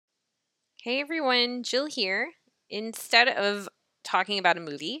Hey everyone, Jill here. Instead of talking about a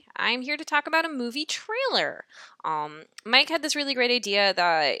movie, I'm here to talk about a movie trailer. Mike had this really great idea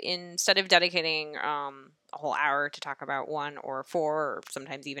that instead of dedicating a whole hour to talk about one or four or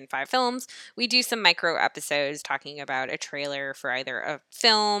sometimes even five films, we do some micro episodes talking about a trailer for either a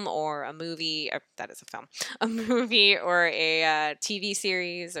film or a movie. That is a film, a movie or a TV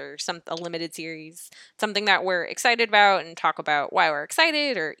series or a limited series, something that we're excited about, and talk about why we're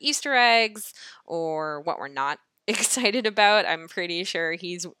excited or Easter eggs or what we're not excited about. I'm pretty sure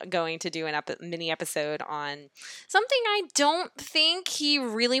he's going to do a mini episode on something I don't think he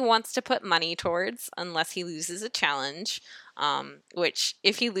really wants to put money towards unless he loses a challenge. Which,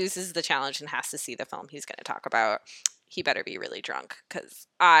 if he loses the challenge and has to see the film he's going to talk about, he better be really drunk because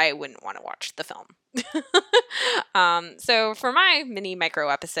I wouldn't want to watch the film. So for my mini micro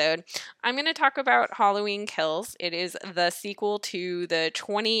episode, I'm going to talk about Halloween Kills. It is the sequel to the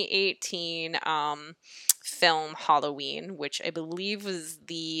 2018 film Halloween, which I believe was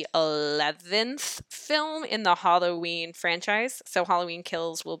the 11th film in the Halloween franchise. So Halloween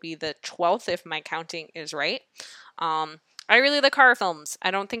Kills will be the 12th if my counting is right. I really like horror films.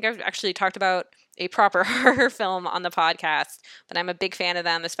 I don't think I've actually talked about a proper horror film on the podcast, but I'm a big fan of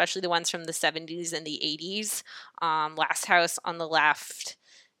them, especially the ones from the 70s and the 80s. Last House on the Left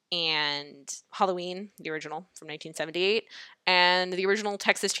and Halloween, the original from 1978, and the original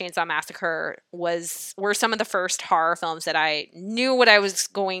Texas Chainsaw Massacre were some of the first horror films that I knew what I was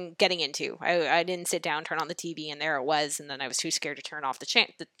getting into. I didn't sit down, turn on the TV, and there it was, and then I was too scared to turn off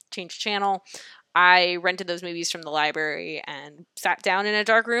the change channel. I rented those movies from the library and sat down in a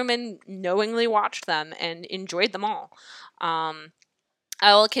dark room and knowingly watched them and enjoyed them all.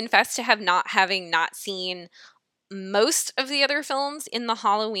 I'll confess to having not seen most of the other films in the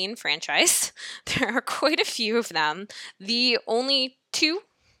Halloween franchise. There are quite a few of them. The only two,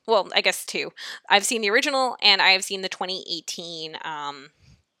 well, I guess two, I've seen the original and I have seen the 2018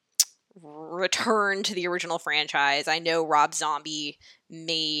 return to the original franchise. I know Rob Zombie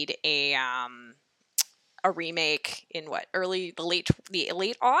made a remake in the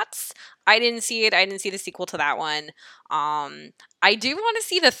late aughts. I didn't see it. I didn't see the sequel to that one. I do want to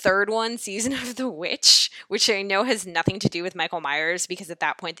see the third one, Season of the Witch, which I know has nothing to do with Michael Myers because at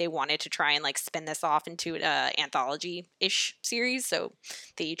that point they wanted to try and spin this off into an anthology-ish series, so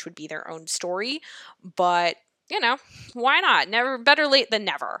they each would be their own story. But why not? Never better late than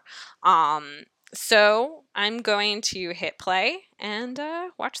never. So I'm going to hit play and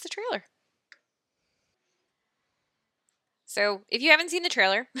watch the trailer. So if you haven't seen the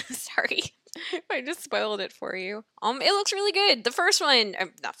trailer, sorry, I just spoiled it for you. It looks really good. The first one,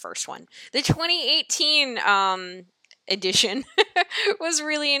 not first one, the 2018 edition was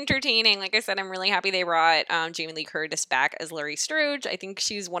really entertaining. Like I said, I'm really happy they brought Jamie Lee Curtis back as Laurie Strode. I think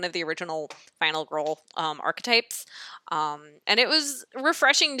she's one of the original final girl archetypes. And it was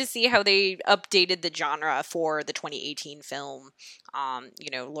refreshing to see how they updated the genre for the 2018 film.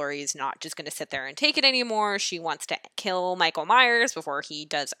 Laurie's not just going to sit there and take it anymore. She wants to kill Michael Myers before he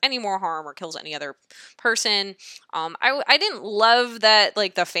does any more harm or kills any other person. I didn't love that,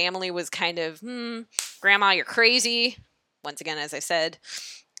 the family was kind of, Grandma, you're crazy. Once again, as I said,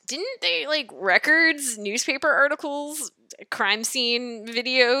 didn't they, records, newspaper articles, crime scene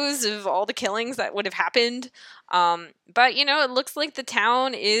videos of all the killings that would have happened? But, it looks like the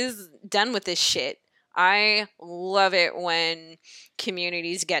town is done with this shit. I love it when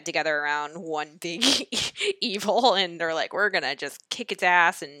communities get together around one big evil and they're like, we're gonna just kick its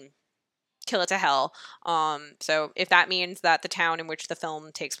ass and kill it to hell. So if that means that the town in which the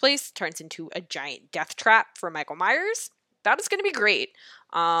film takes place turns into a giant death trap for Michael Myers, that is going to be great.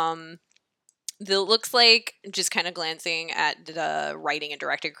 Looks like, just kind of glancing at the writing and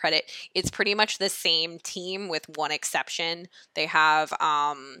directing credit, it's pretty much the same team with one exception. They have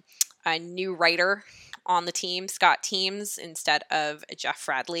a new writer on the team, Scott Teems, instead of Jeff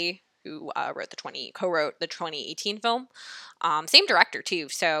Fradley, who co-wrote the 2018 film. Same director too,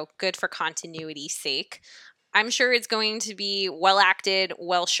 so good for continuity's sake. I'm sure it's going to be well acted,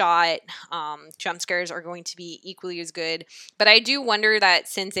 well shot. Jump scares are going to be equally as good. But I do wonder that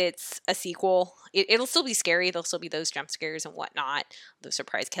since it's a sequel, it'll still be scary. There'll still be those jump scares and whatnot, those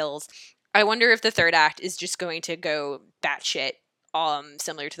surprise kills. I wonder if the third act is just going to go batshit,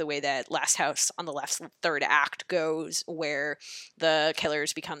 similar to the way that Last House on the Left's third act goes, where the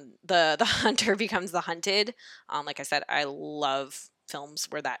killers become the hunter becomes the hunted. Like I said, I love films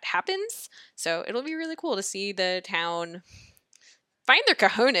where that happens, so it'll be really cool to see the town find their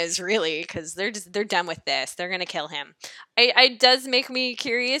cojones, really, because they're done with this. They're gonna kill him. It does make me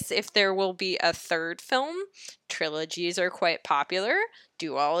curious if there will be a third film. Trilogies are quite popular.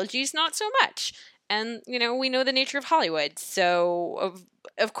 duologies, not so much. And, you know, we know the nature of Hollywood. So,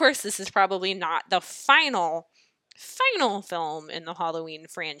 of course, this is probably not the final film in the Halloween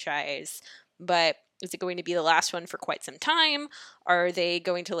franchise. But is it going to be the last one for quite some time? Are they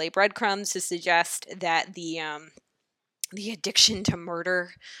going to lay breadcrumbs to suggest that the addiction to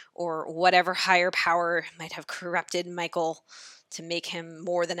murder or whatever higher power might have corrupted Michael to make him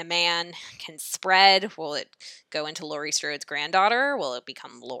more than a man can spread? Will it go into Laurie Strode's granddaughter? Will it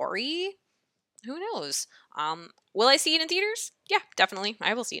become Laurie? Who knows? Will I see it in theaters? Yeah, definitely.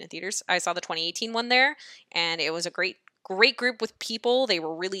 I will see it in theaters. I saw the 2018 one there, and it was a great group with people. They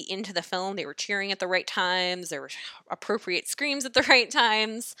were really into the film. They were cheering at the right times. There were appropriate screams at the right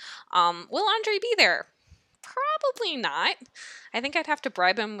times. Will Andre be there? Probably not. I think I'd have to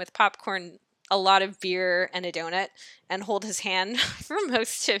bribe him with popcorn, a lot of beer, and a donut, and hold his hand for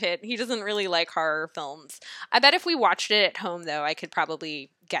most of it. He doesn't really like horror films. I bet if we watched it at home, though, I could probably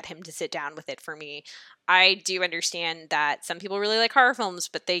get him to sit down with it for me. I do understand that some people really like horror films,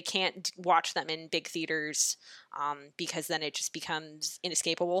 but they can't watch them in big theaters because then it just becomes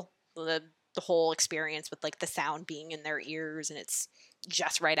inescapable. The whole experience with like the sound being in their ears and it's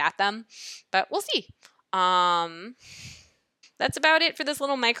just right at them. But we'll see. That's about it for this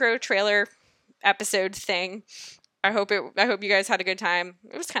little micro trailer episode thing. I hope you guys had a good time.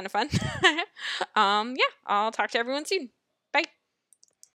 It was kind of fun. Yeah, I'll talk to everyone soon.